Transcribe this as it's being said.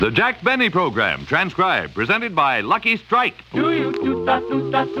The Jack Benny Program, transcribed, presented by Lucky Strike. Do you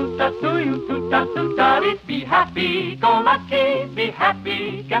be happy, go lucky, be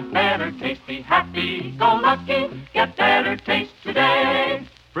happy, get better taste, be happy, go lucky, get better taste today.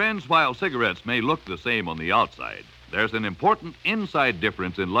 Friends, while cigarettes may look the same on the outside, there's an important inside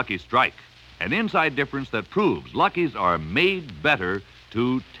difference in Lucky Strike. An inside difference that proves Luckies are made better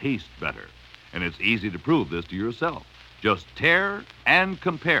to taste better. And it's easy to prove this to yourself. Just tear and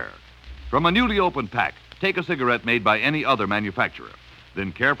compare. From a newly opened pack, take a cigarette made by any other manufacturer.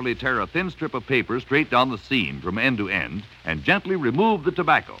 Then carefully tear a thin strip of paper straight down the seam from end to end and gently remove the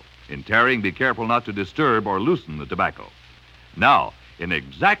tobacco. In tearing, be careful not to disturb or loosen the tobacco. Now, in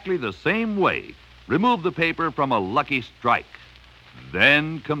exactly the same way, remove the paper from a Lucky Strike.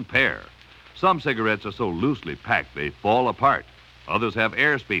 Then compare. Some cigarettes are so loosely packed they fall apart. Others have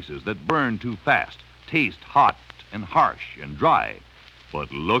air spaces that burn too fast, taste hot and harsh and dry.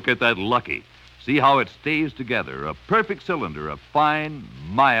 But look at that Lucky. See how it stays together, a perfect cylinder of fine,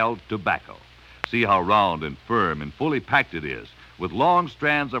 mild tobacco. See how round and firm and fully packed it is, with long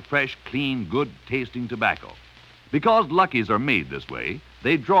strands of fresh, clean, good-tasting tobacco. Because Luckies are made this way,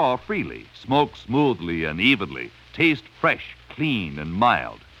 they draw freely, smoke smoothly and evenly, taste fresh, clean, and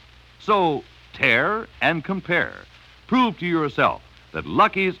mild. So, tear and compare. Prove to yourself that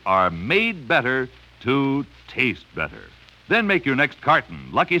Luckies are made better to taste better. Then make your next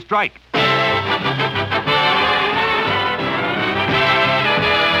carton Lucky Strike. The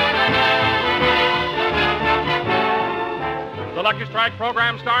Lucky Strike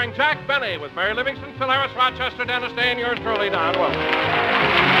program starring Jack Benny with Mary Livingston, Phil Harris, Rochester, Dennis Day, and yours truly, Don Wilson.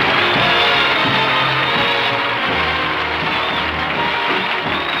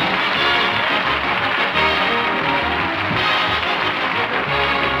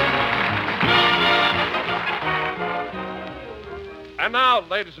 And now,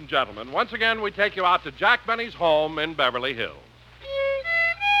 ladies and gentlemen, once again we take you out to Jack Benny's home in Beverly Hills.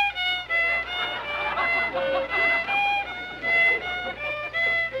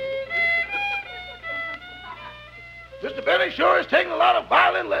 Mr. Benny sure has taken a lot of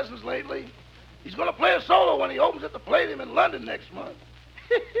violin lessons lately. He's going to play a solo when he opens at the Palladium in London next month.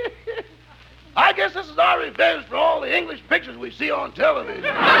 I guess this is our revenge for all the English pictures we see on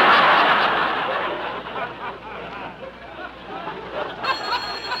television.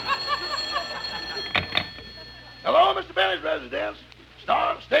 Hello, Mr. Benny's residence.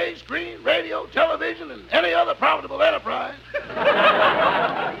 Star, stage, screen, radio, television, and any other profitable enterprise.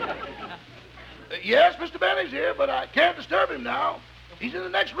 Yes, Mr. Benny's here, but I can't disturb him now. He's in the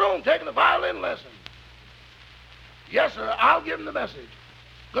next room taking a violin lesson. Yes, sir, I'll give him the message.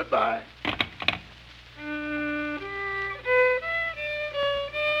 Goodbye.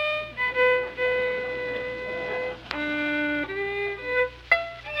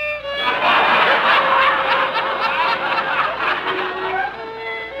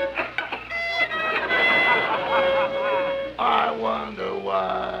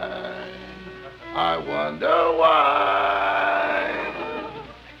 I wonder why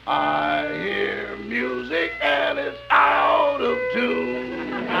I hear music and it's out of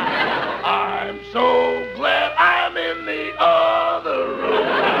tune. I'm so glad I'm in the other room.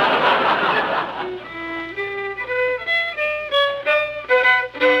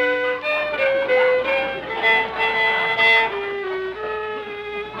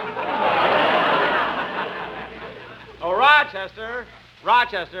 Oh, Rochester.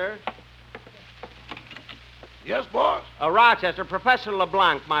 Rochester. Yes, boss? Rochester, Professor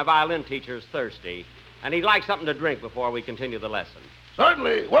LeBlanc, my violin teacher, is thirsty, and he'd like something to drink before we continue the lesson.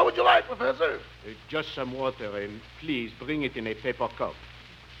 Certainly. What would you like, Professor? Just some water, and please bring it in a paper cup.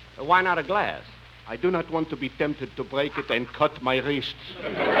 Why not a glass? I do not want to be tempted to break it and cut my wrists.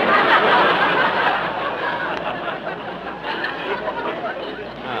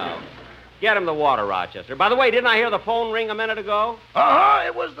 Get him the water, Rochester. By the way, didn't I hear the phone ring a minute ago? Uh-huh.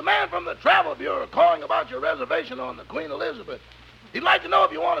 It was the man from the Travel Bureau calling about your reservation on the Queen Elizabeth. He'd like to know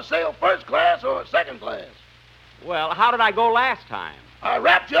if you want to sail first class or second class. Well, how did I go last time? I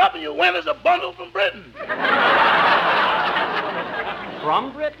wrapped you up and you went as a bundle from Britain.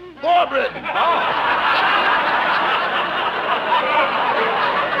 From Britain? For Britain.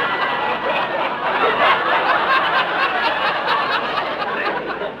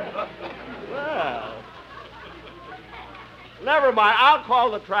 Never mind. I'll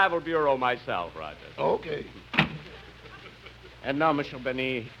call the Travel Bureau myself, Roger. Okay. And now, Mr.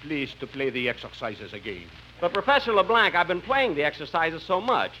 Benny, please to play the exercises again. But, Professor LeBlanc, I've been playing the exercises so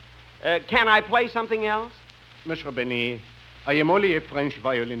much. Can I play something else? Mr. Benny, I am only a French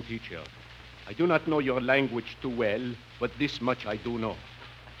violin teacher. I do not know your language too well, but this much I do know.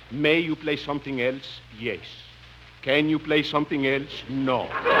 May you play something else? Yes. Can you play something else? No.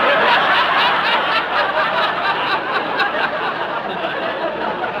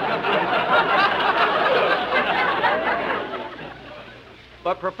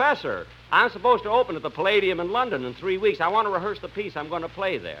 But, Professor, I'm supposed to open at the Palladium in London in 3 weeks. I want to rehearse the piece I'm going to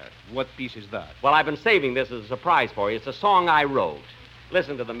play there. What piece is that? Well, I've been saving this as a surprise for you. It's a song I wrote.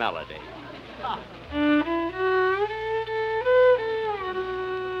 Listen to the melody.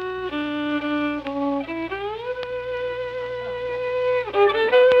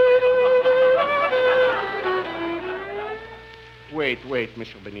 Wait,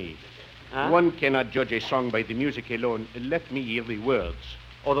 Monsieur Benny. Huh? One cannot judge a song by the music alone. Let me hear the words.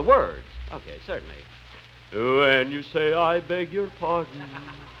 Oh, the words? Okay, certainly. When you say I beg your pardon,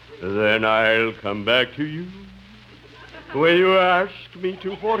 then I'll come back to you. When you ask me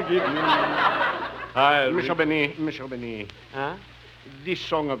to forgive you, I'll... Monsieur Benny. Huh? This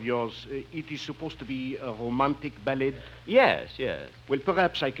song of yours, it is supposed to be a romantic ballad? Yes. Well,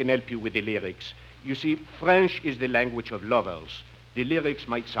 perhaps I can help you with the lyrics. You see, French is the language of lovers. The lyrics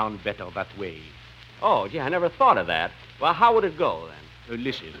might sound better that way. Oh, gee, I never thought of that. Well, how would it go, then?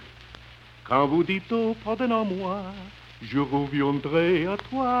 Listen. Quand vous dites oh, pardonne-moi, je reviendrai à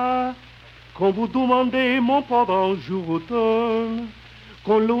toi. Quand vous demandez mon pardon, je retourne.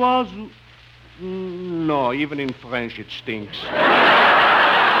 Quand l'oiseau... No, even in French it stinks.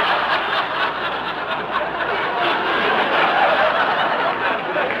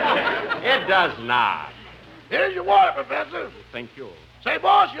 It does not. Here's your water, Professor. Thank you. Say,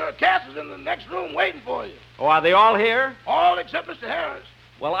 boss, your cast is in the next room waiting for you. Oh, are they all here? All except Mr. Harris.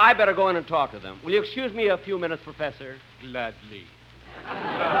 Well, I better go in and talk to them. Will you excuse me a few minutes, Professor? Gladly.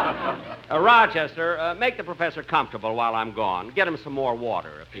 Rochester, make the professor comfortable while I'm gone. Get him some more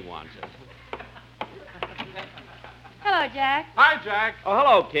water if he wants it. Hello, Jack. Hi, Jack. Oh,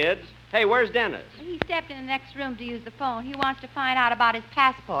 hello, kids. Hey, where's Dennis? He stepped in the next room to use the phone. He wants to find out about his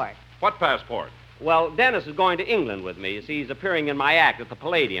passport. What passport? Well, Dennis is going to England with me. You see, he's appearing in my act at the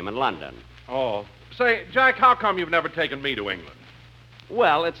Palladium in London. Oh. Say, Jack, how come you've never taken me to England?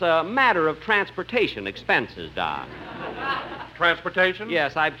 Well, it's a matter of transportation expenses, Don. Transportation?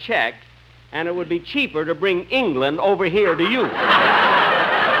 Yes, I've checked, and it would be cheaper to bring England over here to you.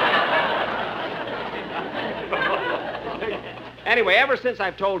 Anyway, ever since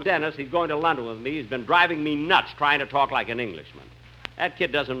I've told Dennis he's going to London with me, he's been driving me nuts trying to talk like an Englishman. That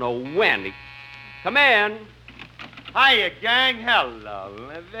kid doesn't know when he... Come in. Hiya, gang. Hello,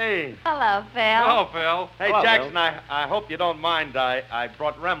 Livy. Hello, Phil. Hello, Phil. Hey, Hello, Jackson, Phil. I hope you don't mind. I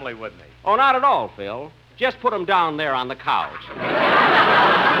brought Remley with me. Oh, not at all, Phil. Just put him down there on the couch.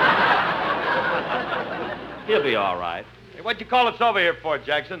 He'll be all right. Hey, what'd you call us over here for,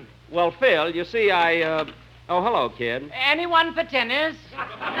 Jackson? Well, Phil, you see, Oh, hello, kid. Anyone for tennis?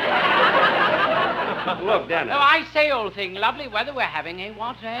 Look, Dennis. Oh, I say, old thing, lovely weather we're having, eh?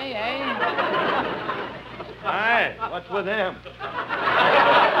 What, Hi, what's with him?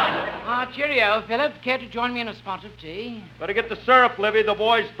 Ah, cheerio, Philip. Care to join me in a spot of tea? Better get the syrup, Livy. The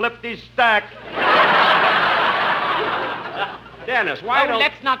boys flipped his stack. Dennis, why don't...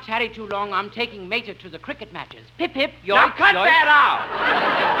 Let's not tarry too long. I'm taking Mater to the cricket matches. Pip, pip, yoink, Now, cut yoink. that out!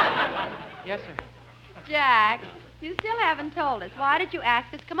 Yes, sir. Jack, you still haven't told us. Why did you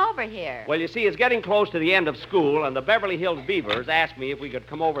ask us to come over here? Well, you see, it's getting close to the end of school, and the Beverly Hills Beavers asked me if we could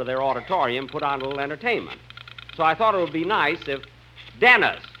come over to their auditorium and put on a little entertainment. So I thought it would be nice if...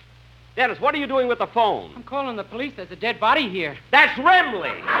 Dennis, what are you doing with the phone? I'm calling the police. There's a dead body here. That's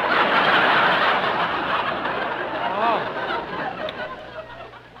Remley! Oh.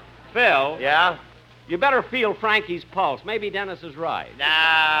 Phil? Yeah? You better feel Frankie's pulse. Maybe Dennis is right.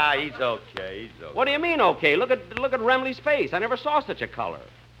 Nah, he's okay. What do you mean, okay? Look at Remley's face. I never saw such a color.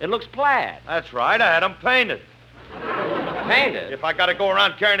 It looks plaid. That's right. I had him painted. Painted? If I got to go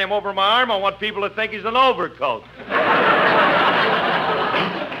around carrying him over my arm, I want people to think he's an overcoat.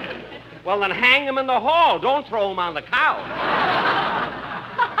 Well, then hang him in the hall. Don't throw him on the couch.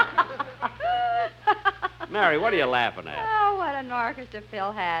 Mary, what are you laughing at? Oh, what an orchestra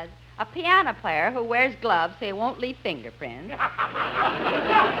Phil has. A piano player who wears gloves so he won't leave fingerprints.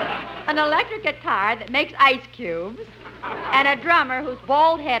 An electric guitar that makes ice cubes. And a drummer whose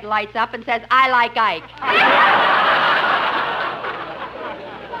bald head lights up and says, I like Ike.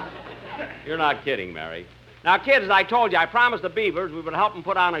 You're not kidding, Mary. Now, kids, as I told you, I promised the Beavers we would help them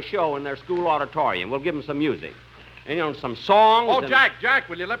put on a show in their school auditorium. We'll give them some music. And, some songs. Oh, and... Jack,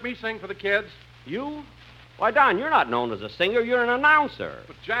 will you let me sing for the kids? You? Why, Don, you're not known as a singer. You're an announcer.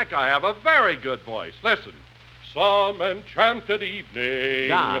 But, Jack, I have a very good voice. Listen. some enchanted evening,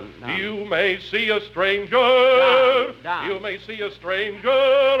 Don. you may see a stranger. Don. You may see a stranger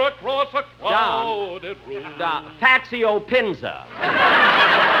across a crowded room. Patsy O'Pinza.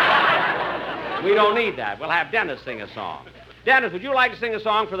 We don't need that. We'll have Dennis sing a song. Dennis, would you like to sing a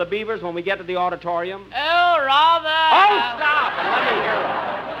song for the Beavers when we get to the auditorium? Oh, rather. Oh, stop it. Let me hear it.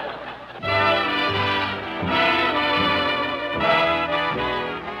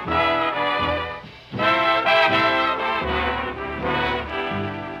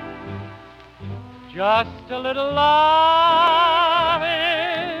 Just a little loving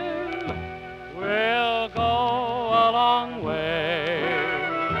will go a long way,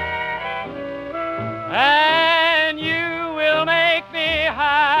 and you will make me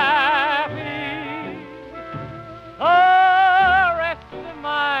happy the rest of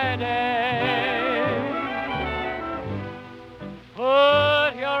my day.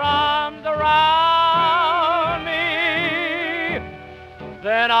 Put your arms around me,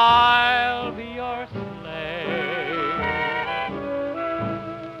 then I'll be your slave.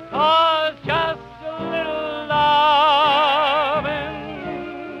 'Cause just a little loving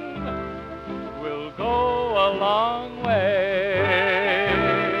will go a long way.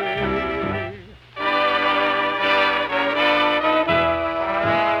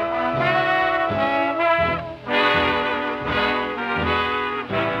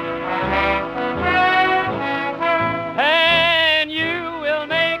 And you will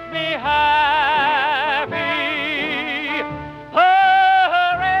make me happy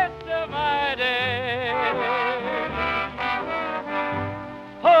the rest of my day.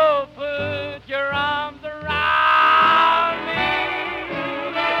 Oh, put your arms around me,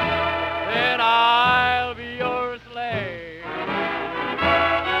 then I'll be your slave.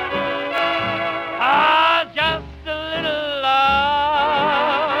 Ah, just a little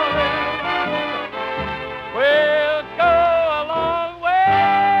love will go a long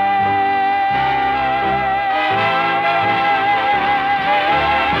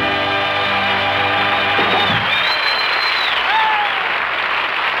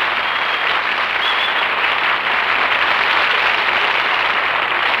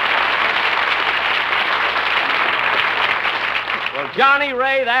Well, Johnny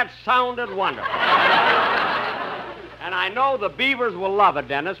Ray, that sounded wonderful. And I know the Beavers will love it,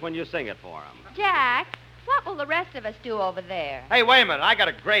 Dennis, when you sing it for them. Jack, what will the rest of us do over there? Hey, wait a minute. I got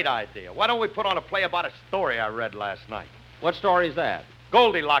a great idea. Why don't we put on a play about a story I read last night? What story is that?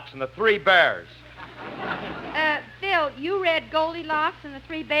 Goldilocks and the Three Bears. Phil, you read Goldilocks and the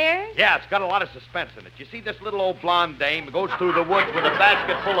Three Bears? Yeah, it's got a lot of suspense in it. You see this little old blonde dame who goes through the woods with a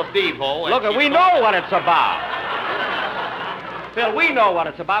basket full of bevo. Look, we know what it's about. Phil, we know what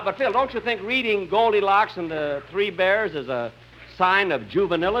it's about, but Phil, don't you think reading Goldilocks and the Three Bears is a sign of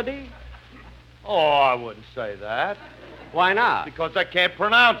juvenility? Oh, I wouldn't say that. Why not? Because I can't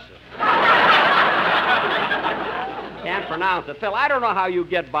pronounce it. Can't pronounce it. Phil, I don't know how you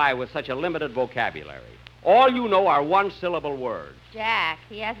get by with such a limited vocabulary. All you know are one-syllable words. Jack,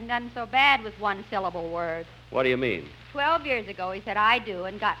 he hasn't done so bad with one-syllable words. What do you mean? 12 years ago, he said, I do,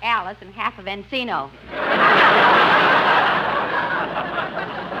 and got Alice and half of Encino.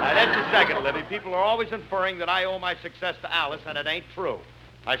 Now, that's a second, Libby. People are always inferring that I owe my success to Alice, and it ain't true.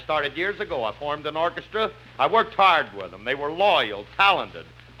 I started years ago. I formed an orchestra. I worked hard with them. They were loyal, talented,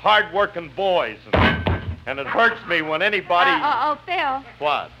 hard-working boys. And it hurts me when anybody... Phil.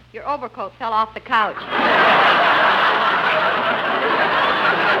 What? Your overcoat fell off the couch.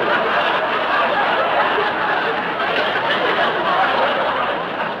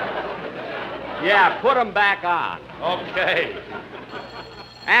 Yeah, put them back on. Okay.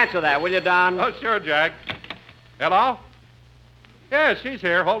 Answer that, will you, Don? Oh, sure, Jack. Hello? Yes, she's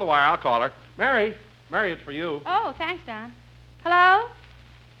here. Hold the wire. I'll call her. Mary, it's for you. Oh, thanks, Don. Hello?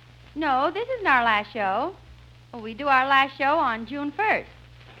 No, this isn't our last show. Well, we do our last show on June 1st.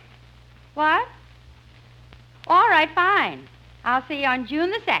 What? All right, fine. I'll see you on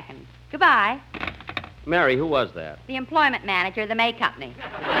June the 2nd. Goodbye. Mary, who was that? The employment manager of the May Company. Oh.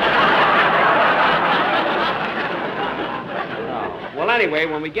 Well, anyway,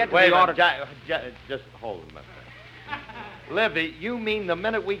 when we get to the auditorium... Just hold a minute. Livy, you mean the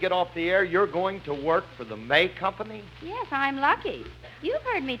minute we get off the air, you're going to work for the May Company? Yes, I'm lucky. You've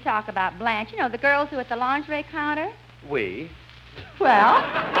heard me talk about Blanche. You know, the girls who are at the lingerie counter? We? Well...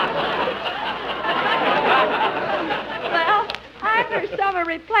 well, I'm her summer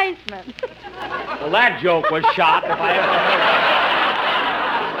replacement. Well, that joke was shot if I ever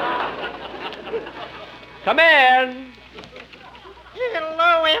heard it. Come in.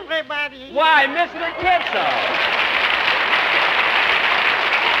 Hello, everybody. Why, Mr. Kitso.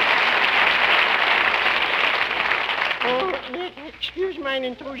 Oh, excuse my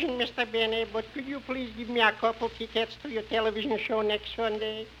intrusion, Mr. Benny, but could you please give me a couple tickets to your television show next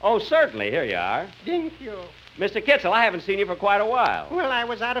Sunday? Oh, certainly. Here you are. Thank you. Mr. Kitzel, I haven't seen you for quite a while. Well, I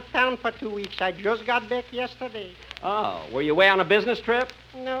was out of town for 2 weeks. I just got back yesterday. Oh, were you away on a business trip?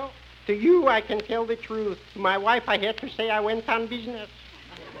 No. To you, I can tell the truth. To my wife, I had to say I went on business.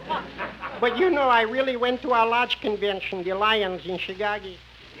 But you know, I really went to our lodge convention, the Lions in Chicago.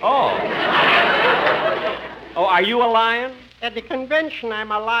 Oh. Oh, are you a lion? At the convention,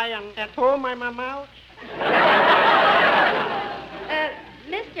 I'm a lion. At home, I'm a mouse.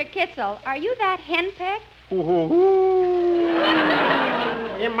 Mr. Kitzel, are you that henpecked?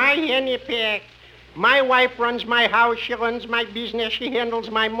 Am I henpecked? My wife runs my house. She runs my business. She handles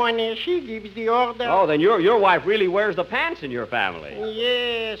my money. She gives the order. Oh, then your wife really wears the pants in your family.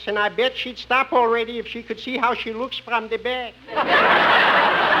 Yes, and I bet she'd stop already if she could see how she looks from the back.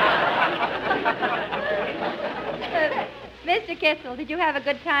 Mr. Kitzel, did you have a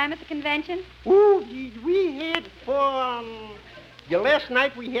good time at the convention? Oh, did we had fun. Last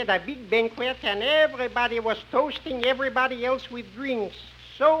night we had a big banquet, and everybody was toasting everybody else with drinks.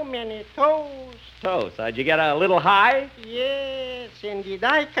 So many toasts. Toast. Did you get a little high? Yes, and did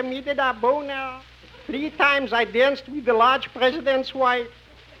I committed a boner? 3 times I danced with the lodge president's wife.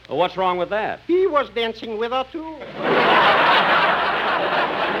 Well, what's wrong with that? He was dancing with her, too.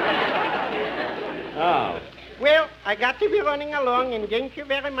 Oh. Well, I got to be running along, and thank you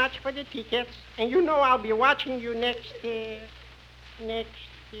very much for the tickets. And you know I'll be watching you next, Mr.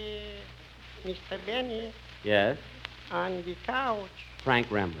 Benny. Yes? On the couch. Frank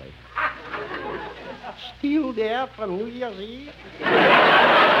Remley. Still there from New Year's Eve?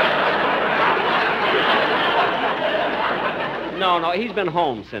 No, he's been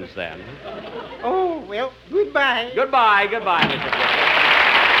home since then. Oh, well, goodbye. Goodbye, Mr. Kitzel.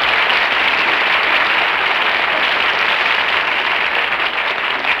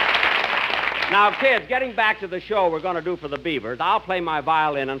 Now, kids, getting back to the show we're going to do for the Beavers, I'll play my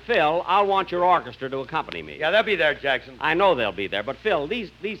violin, and Phil, I'll want your orchestra to accompany me. Yeah, they'll be there, Jackson. I know they'll be there, but Phil,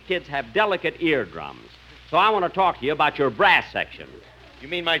 these kids have delicate eardrums. So I want to talk to you about your brass section. You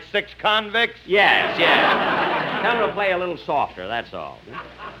mean my 6 convicts? Yes. Tell them to play a little softer, that's all.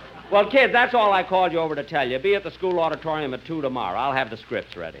 Well, kids, that's all I called you over to tell you. Be at the school auditorium at 2 tomorrow. I'll have the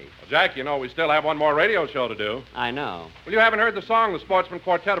scripts ready. Well, Jack, you know we still have one more radio show to do. I know. Well, you haven't heard the song the Sportsman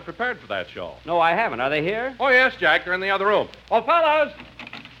Quartet have prepared for that show. No, I haven't. Are they here? Oh, yes, Jack. They're in the other room. Well, fellas,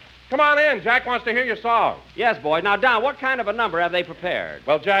 come on in. Jack wants to hear your song. Yes, boys. Now, Don, what kind of a number have they prepared?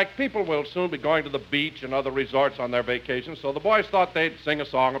 Well, Jack, people will soon be going to the beach and other resorts on their vacations, so the boys thought they'd sing a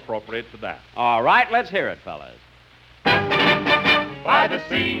song appropriate to that. All right, let's hear it, fellas. By the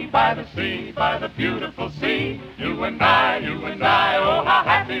sea, by the sea, by the beautiful sea, you and I, oh, how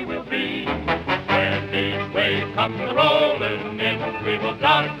happy we'll be. When each wave comes rolling in, we will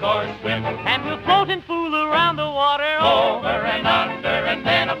dunk or swim, And we'll float and fool around the water. over and under and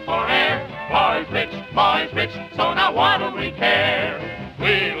then up for air. Boys rich, so now what do we care?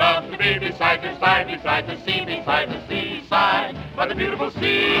 We love to be beside the sea, beside the seaside, by the beautiful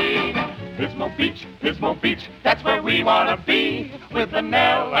sea. Pismo Beach, that's where we want to be, with an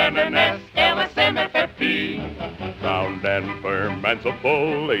L and an S, LSMFFP. Round and firm and so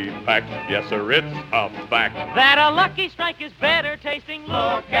fully packed. Yes, sir, it's a fact. That a Lucky Strike is better tasting.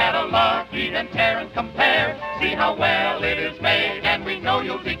 Look at a Lucky and tear and compare. See how well it is made, and we know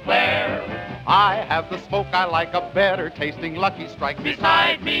you'll declare. I have the smoke, I like a better tasting Lucky Strike.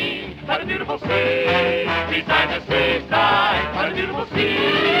 Beside me, by the beautiful sea, beside the seaside, by the beautiful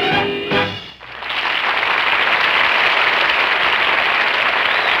sea.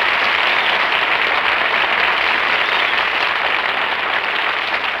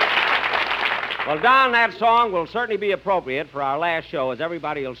 Well, Don, that song will certainly be appropriate for our last show, as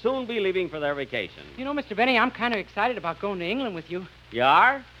everybody will soon be leaving for their vacation. You know, Mr. Benny, I'm kind of excited about going to England with you. You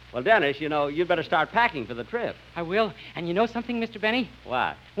are? Well, Dennis, you know, you'd better start packing for the trip. I will. And you know something, Mr. Benny?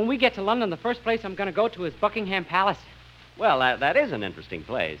 What? When we get to London, the first place I'm going to go to is Buckingham Palace. Well, that is an interesting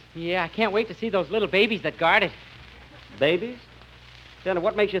place. Yeah, I can't wait to see those little babies that guard it. Babies? Dennis,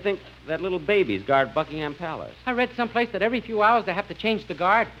 what makes you think that little babies guard Buckingham Palace? I read someplace that every few hours they have to change the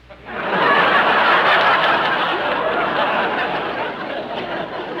guard.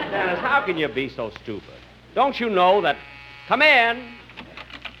 Dennis, how can you be so stupid? Don't you know that... Come in.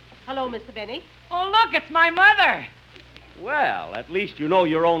 Hello, Mr. Benny. Oh, look, it's my mother. Well, at least you know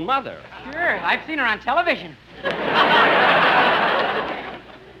your own mother. Sure, I've seen her on television.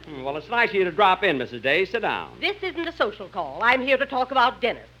 Well, it's nice of you to drop in, Mrs. Day. Sit down. This isn't a social call. I'm here to talk about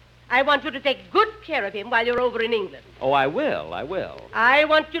Dennis. I want you to take good care of him while you're over in England. Oh, I will. I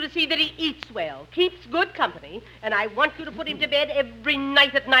want you to see that he eats well, keeps good company, and I want you to put him to bed every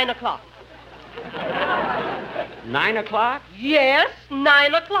night at 9 o'clock. 9 o'clock? Yes,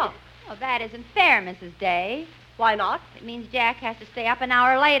 9 o'clock. Oh, that isn't fair, Mrs. Day. Why not? It means Jack has to stay up an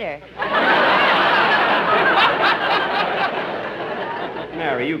hour later.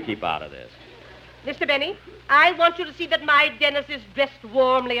 Mary, you keep out of this. Mr. Benny, I want you to see that my Dennis is dressed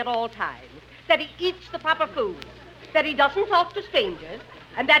warmly at all times, that he eats the proper food, that he doesn't talk to strangers,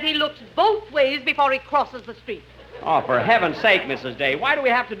 and that he looks both ways before he crosses the street. Oh, for heaven's sake, Mrs. Day, why do we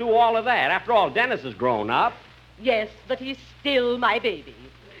have to do all of that? After all, Dennis is grown up. Yes, but he's still my baby.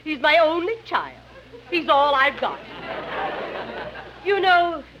 He's my only child. He's all I've got. You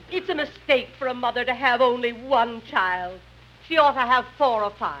know, it's a mistake for a mother to have only one child. She ought to have 4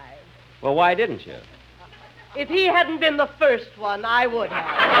 or 5. Well, why didn't you? If he hadn't been the first one, I would have.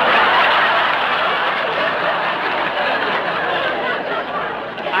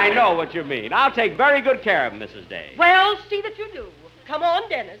 I know what you mean. I'll take very good care of him, Mrs. Day. Well, see that you do. Come on,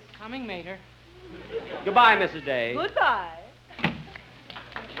 Dennis. Coming, Mater. Goodbye, Mrs. Day. Goodbye.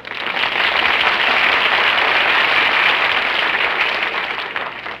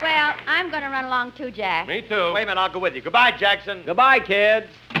 Well, I'm going to run along too, Jack. Me too. Wait a minute, I'll go with you. Goodbye, Jackson. Goodbye, kids.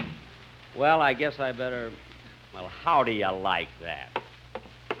 Well, I guess I better... Well, how do you like that?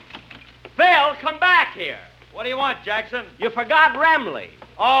 Phil, come back here. What do you want, Jackson? You forgot Remley.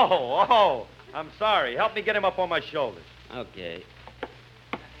 Oh, I'm sorry. Help me get him up on my shoulders. Okay.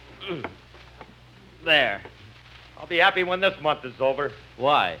 There. I'll be happy when this month is over.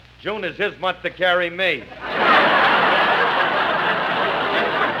 Why? June is his month to carry me.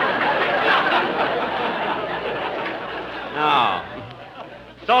 No.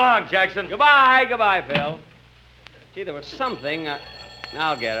 So long, Jackson. Goodbye, Phil. Gee, there was something.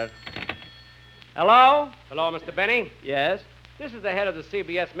 I'll get it. Hello? Hello, Mr. Benny. Yes? This is the head of the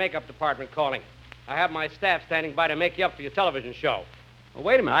CBS makeup department calling. I have my staff standing by to make you up for your television show. Well,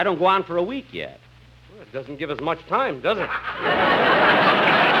 wait a minute. I don't go on for a week yet. Well, it doesn't give us much time, does it?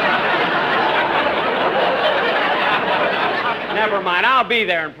 Never mind. I'll be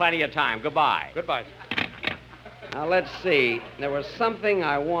there in plenty of time. Goodbye. Goodbye. Now, let's see. There was something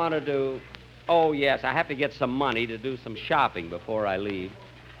I wanted to... Oh, yes. I have to get some money to do some shopping before I leave.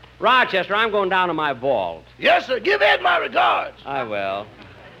 Rochester, I'm going down to my vault. Yes, sir. Give Ed my regards. I will.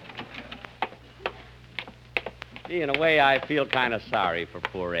 Gee, in a way, I feel kind of sorry for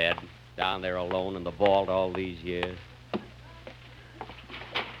poor Ed, down there alone in the vault all these years.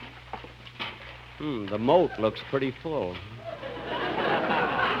 The moat looks pretty full.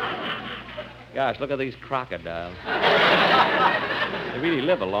 Gosh, look at these crocodiles. They really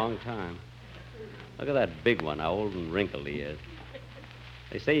live a long time. Look at that big one, how old and wrinkled he is.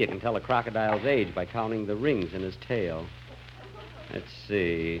 They say you can tell a crocodile's age by counting the rings in his tail. Let's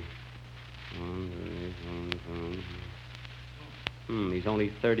see. He's only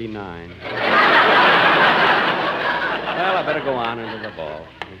 39. Well, I better go on into the vault.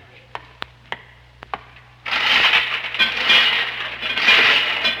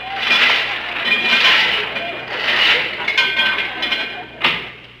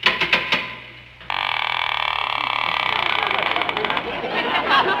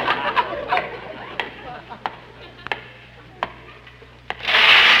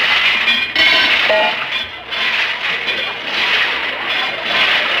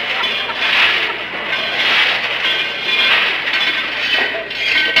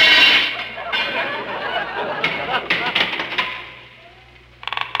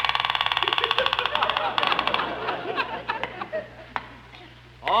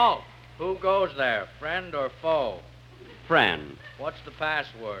 Oh, who goes there, friend or foe? Friend. What's the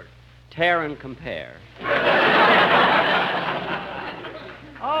password? Tear and compare.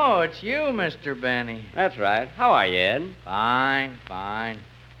 Oh, it's you, Mr. Benny. That's right. How are you, Ed? Fine. How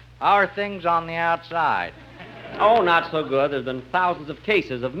are things on the outside? Oh, not so good. There's been thousands of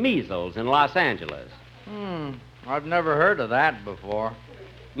cases of measles in Los Angeles. I've never heard of that before.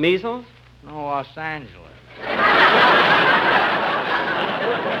 Measles? No, Los Angeles.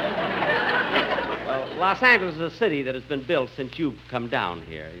 Well, Los Angeles is a city that has been built since you've come down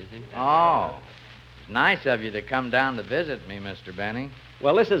here, you see. Oh, it's nice of you to come down to visit me, Mr. Benny.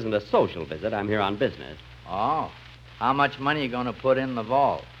 Well, this isn't a social visit. I'm here on business. Oh, how much money are you going to put in the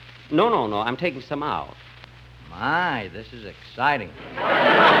vault? No. I'm taking some out. My, this is exciting.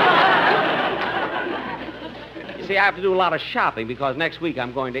 You see, I have to do a lot of shopping because next week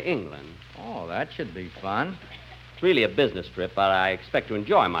I'm going to England. Oh, that should be fun. It's really a business trip, but I expect to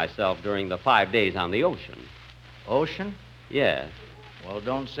enjoy myself during the 5 days on the ocean. Ocean? Yes. Well,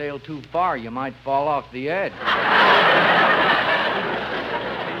 don't sail too far. You might fall off the edge.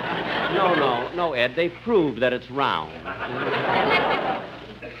 No, Ed. They proved that it's round.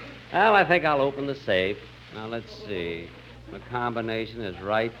 Well, I think I'll open the safe. Now, let's see. The combination is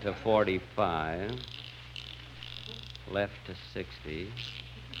right to 45, left to 60,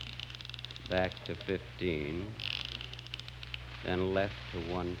 back to 15, then left to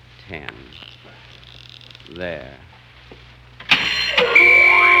 110. There.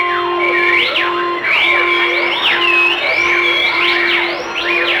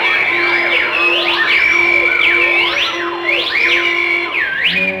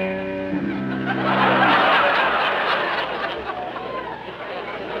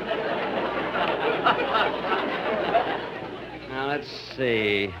 Now, let's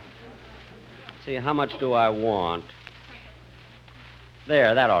see. See, how much do I want?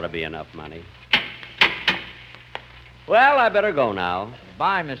 There, that ought to be enough money. Well, I better go now.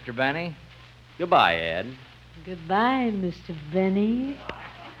 Bye, Mr. Benny. Goodbye, Ed. Goodbye, Mr. Benny.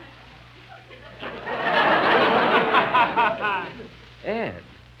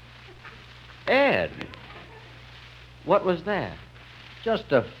 Ed, what was that?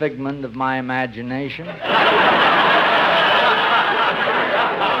 Just a figment of my imagination.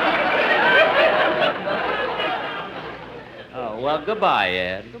 Oh, well, goodbye,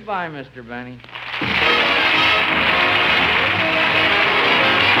 Ed. Goodbye, Mr. Benny.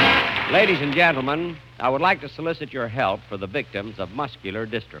 Ladies and gentlemen, I would like to solicit your help for the victims of muscular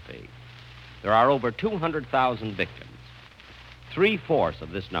dystrophy. There are over 200,000 victims. 3/4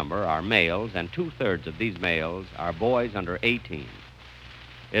 of this number are males, and 2/3 of these males are boys under 18.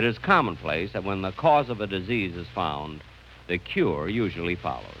 It is commonplace that when the cause of a disease is found, the cure usually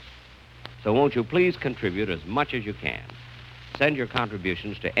follows. So won't you please contribute as much as you can? Send your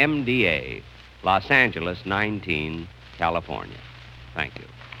contributions to MDA, Los Angeles 19, California. Thank you.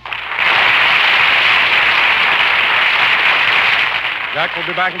 Jack will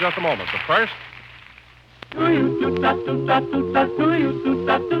be back in just a moment. But first...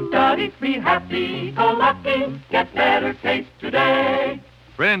 Be happy, go lucky, get better taste today.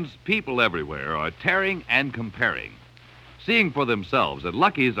 Friends, people everywhere are tearing and comparing, seeing for themselves that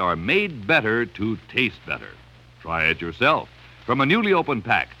Lucky's are made better to taste better. Try it yourself. From a newly opened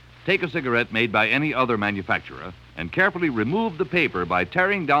pack, take a cigarette made by any other manufacturer and carefully remove the paper by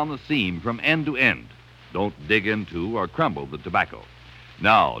tearing down the seam from end to end. Don't dig into or crumble the tobacco.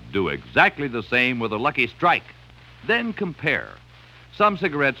 Now, do exactly the same with a Lucky Strike. Then compare. Some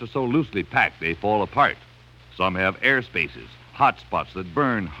cigarettes are so loosely packed they fall apart. Some have air spaces, hot spots that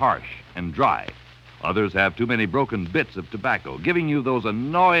burn harsh and dry. Others have too many broken bits of tobacco, giving you those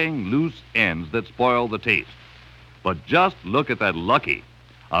annoying loose ends that spoil the taste. But just look at that Lucky.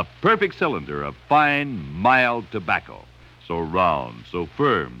 A perfect cylinder of fine, mild tobacco. So round, so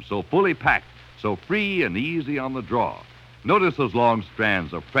firm, so fully packed, so free and easy on the draw. Notice those long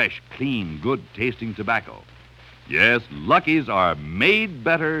strands of fresh, clean, good-tasting tobacco. Yes, Lucky's are made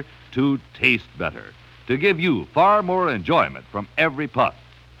better to taste better, to give you far more enjoyment from every puff.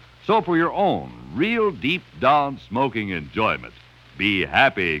 So for your own real deep-down smoking enjoyment, be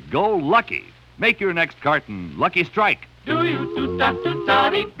happy, go Lucky. Make your next carton Lucky Strike. Do you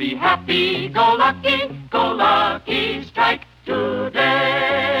do-da-do-da-dee, be happy, go Lucky Strike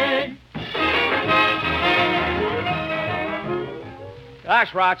today.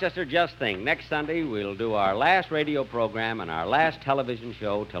 Gosh, Rochester, just think. Next Sunday, we'll do our last radio program and our last television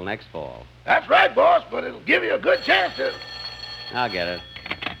show till next fall. That's right, boss, but it'll give you a good chance to... I'll get it.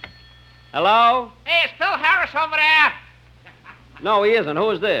 Hello? Hey, it's Phil Harris over there. No, he isn't. Who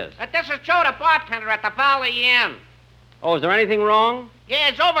is this? This is Joe, the bartender at the Valley Inn. Oh, is there anything wrong? Yeah,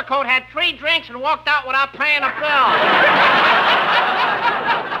 his overcoat had 3 drinks and walked out without paying a bill.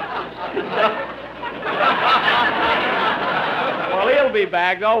 Well, he'll be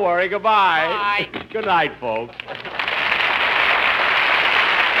back. Don't worry. Goodbye. Bye. Good night, folks.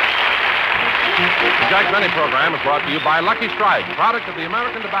 The Jack Benny program is brought to you by Lucky Strike, product of the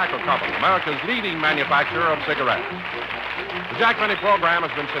American Tobacco Company, America's leading manufacturer of cigarettes. The Jack Benny program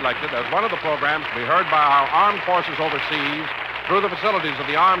has been selected as one of the programs to be heard by our armed forces overseas through the facilities of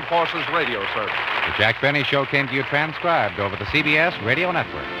the Armed Forces Radio Service. The Jack Benny Show came to you transcribed over the CBS Radio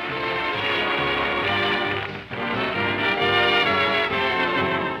Network.